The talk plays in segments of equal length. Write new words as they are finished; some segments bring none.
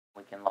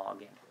can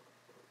log in.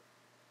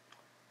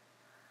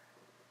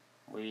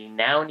 We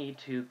now need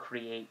to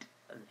create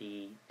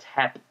the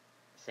TEP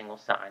single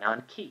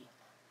sign-on key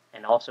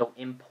and also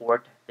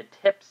import the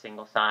TIP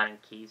single sign-on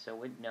key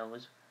so it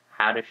knows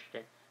how to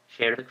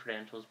share the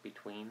credentials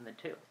between the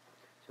two.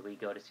 So we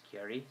go to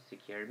Security,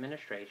 Secure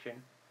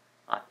Administration,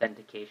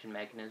 Authentication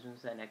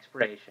Mechanisms, and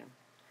Expiration.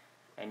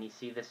 And you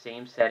see the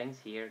same settings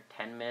here,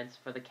 10 minutes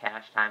for the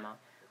cache timeout.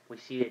 We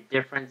see a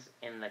difference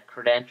in the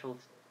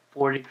credentials,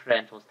 40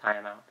 credentials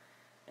timeout.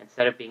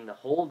 Instead of being the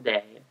whole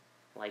day,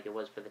 like it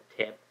was for the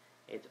TIP,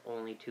 it's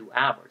only 2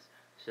 hours.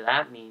 So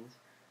that means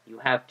you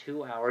have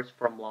 2 hours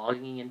from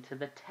logging into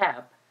the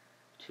TEP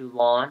to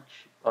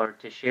launch or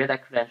to share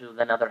that credential with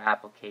another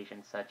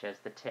application such as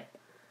the TIP.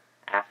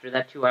 After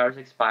that 2 hours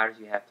expires,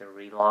 you have to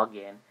re-log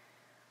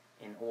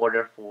in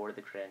order for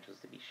the credentials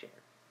to be shared.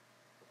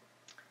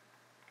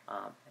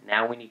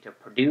 Now we need to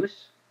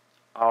produce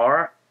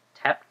our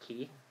TEP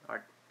key,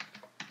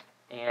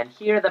 and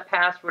here the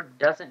password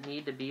doesn't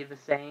need to be the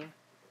same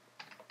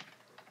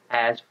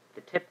as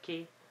the TIP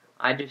key.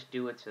 I just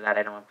do it so that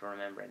I don't have to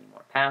remember any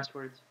more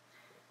passwords.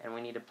 And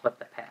we need to put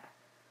the path.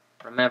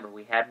 Remember,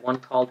 we had one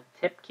called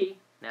TIP key.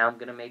 Now I'm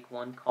going to make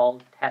one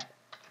called TEP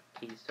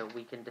key so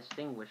we can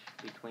distinguish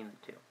between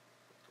the two.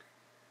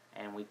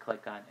 And we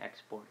click on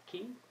Export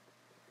Key,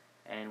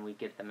 and we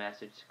get the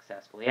message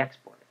successfully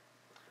exported.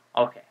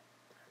 Okay,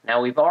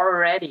 now we've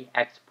already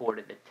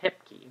exported the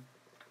TIP key,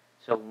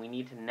 so we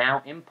need to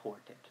now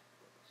import it.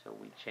 So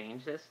we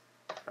change this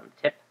from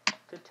TIP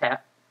to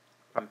TEP,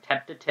 from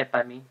TEP to TIP,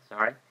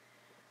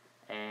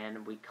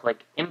 and we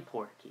click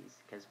Import Keys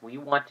because we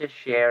want to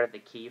share the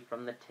key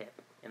from the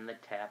TIP in the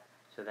TEP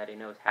so that it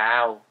knows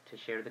how to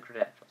share the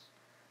credentials.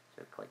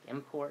 So click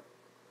Import,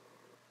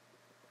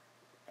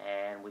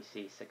 and we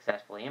see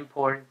successfully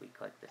imported. We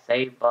click the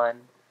Save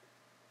button,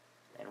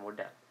 and we're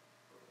done.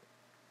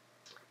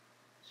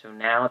 So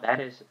now that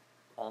is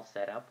all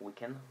set up, we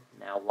can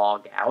now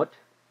log out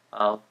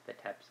of the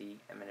TEPC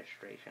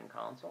administration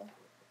console,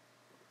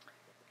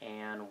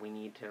 and we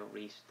need to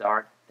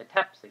restart the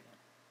TEPS again.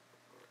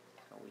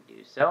 So we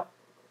do so,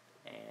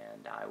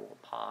 and I will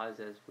pause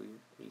as we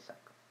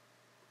recycle.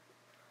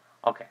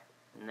 Okay,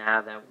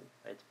 now that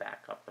it's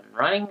back up and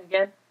running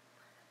again,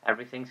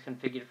 everything's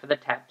configured for the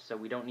TEP, so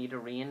we don't need to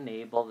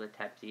re-enable the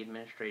TEPC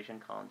administration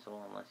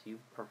console unless you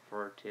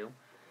prefer to.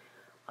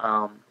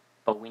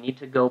 But we need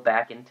to go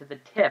back into the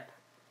TIP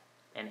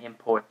and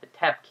import the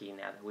TEP key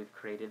now that we've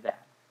created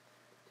that.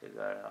 So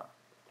go to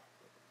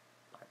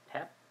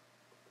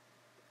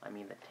our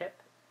the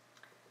TIP,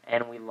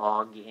 and we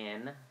log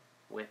in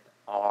with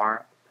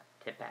our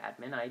TIP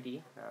admin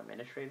ID, our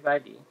administrative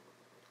ID,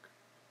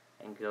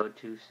 and go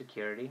to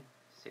Security,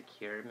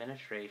 Secure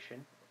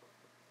Administration,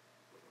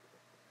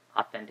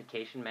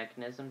 Authentication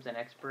Mechanisms, and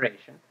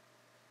Expiration,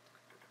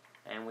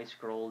 and we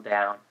scroll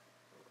down.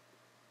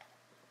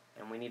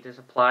 And we need to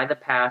supply the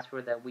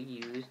password that we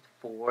used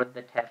for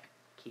the TEP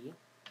key,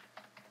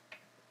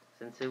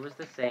 since it was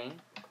the same.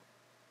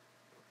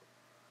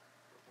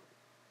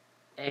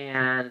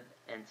 And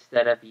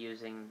instead of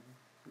using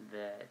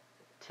the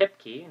TIP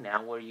key,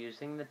 now we're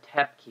using the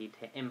TEP key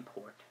to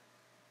import.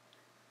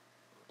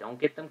 Don't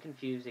get them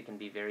confused, it can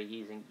be very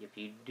easy. If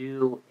you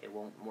do, it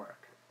won't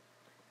work.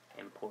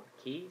 Import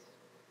keys.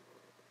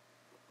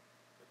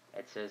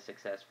 It says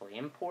successfully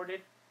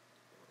imported.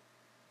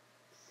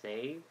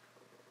 Save.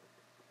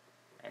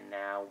 And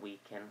now we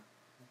can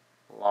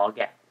log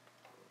out.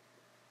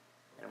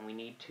 And we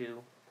need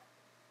to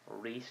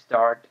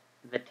restart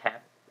the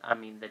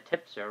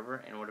TIP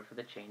server in order for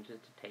the changes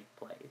to take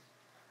place.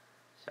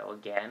 So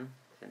again,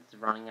 since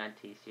it's running on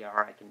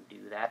TCR, I can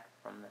do that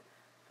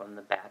from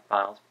the bat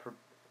files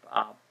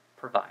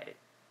provided.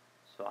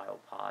 So I will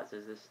pause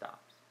as this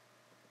stops.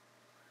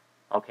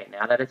 Okay,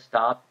 now that it's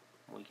stopped,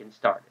 we can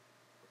start it.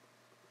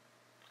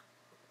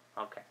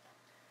 Okay,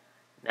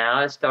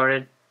 now it's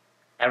started.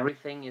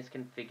 Everything is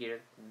configured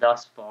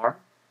thus far.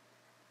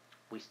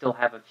 We still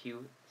have a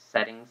few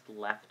settings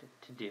left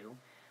to do.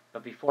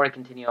 But before I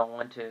continue, I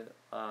want to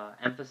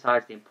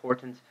emphasize the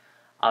importance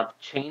of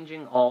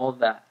changing all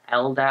the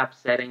LDAP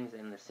settings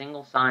and the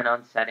single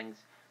sign-on settings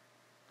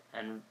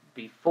and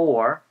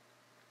before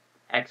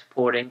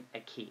exporting a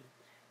key.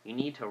 You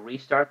need to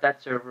restart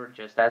that server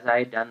just as I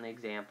had done the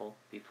example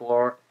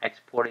before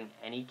exporting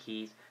any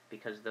keys,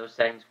 because those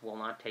settings will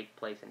not take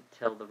place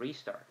until the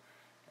restart.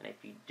 And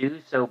if you do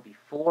so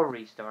before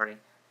restarting,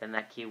 then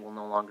that key will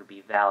no longer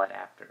be valid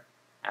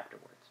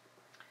afterwards.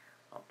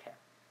 Okay.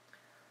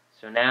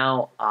 So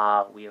now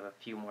we have a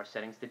few more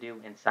settings to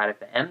do. Inside of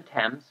the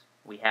MTEMs,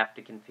 we have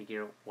to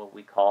configure what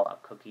we call a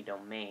cookie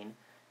domain,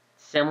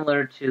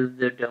 similar to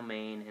the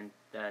domain and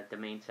the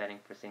domain setting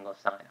for single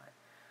sign-on.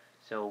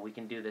 So we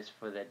can do this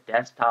for the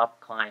desktop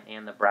client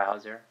and the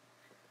browser.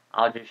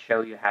 I'll just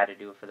show you how to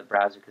do it for the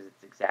browser because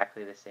it's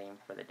exactly the same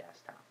for the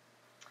desktop.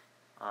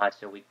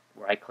 So we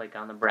right-click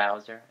on the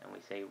browser and we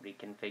say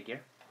Reconfigure.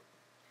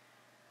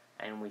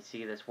 And we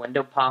see this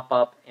window pop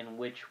up in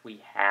which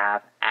we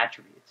have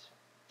attributes.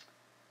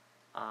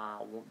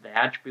 the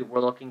attribute we're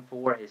looking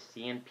for is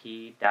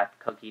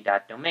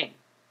cnp.cookie.domain.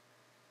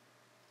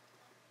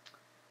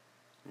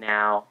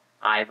 Now,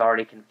 I've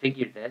already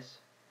configured this.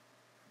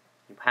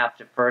 You have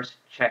to first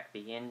check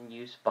the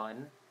in-use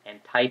button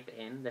and type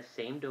in the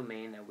same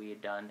domain that we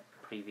had done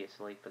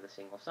previously for the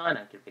single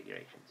sign-on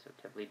configuration, so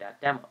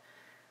tivoli.demo.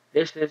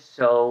 This is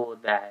so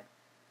that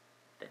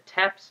the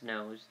TEPS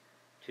knows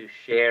to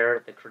share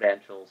the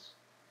credentials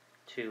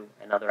to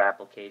another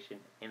application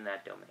in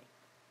that domain.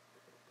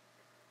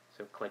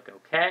 So click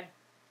OK,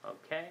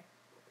 OK,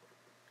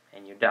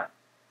 and you're done.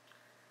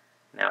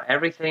 Now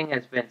everything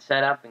has been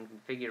set up and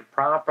configured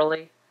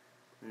properly.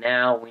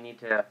 Now we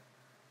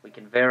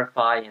can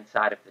verify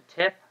inside of the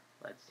TIP.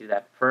 Let's do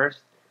that first,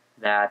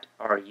 that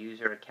our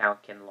user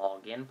account can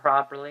log in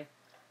properly.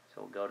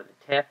 So we'll go to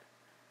the TIP,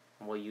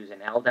 and we'll use an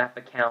LDAP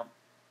account.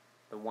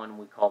 The one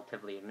we call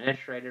Tivoli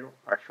Administrator,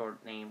 our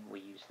short name we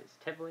use is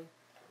Tivoli.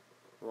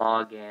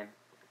 Log in,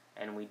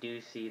 and we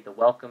do see the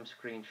welcome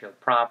screen show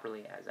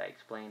properly, as I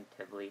explained,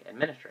 Tivoli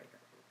Administrator.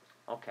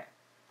 Okay,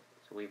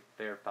 so we've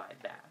verified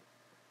that.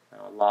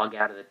 Now we'll log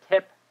out of the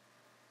TIP.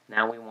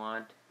 Now we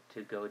want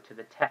to go to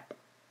the TEP.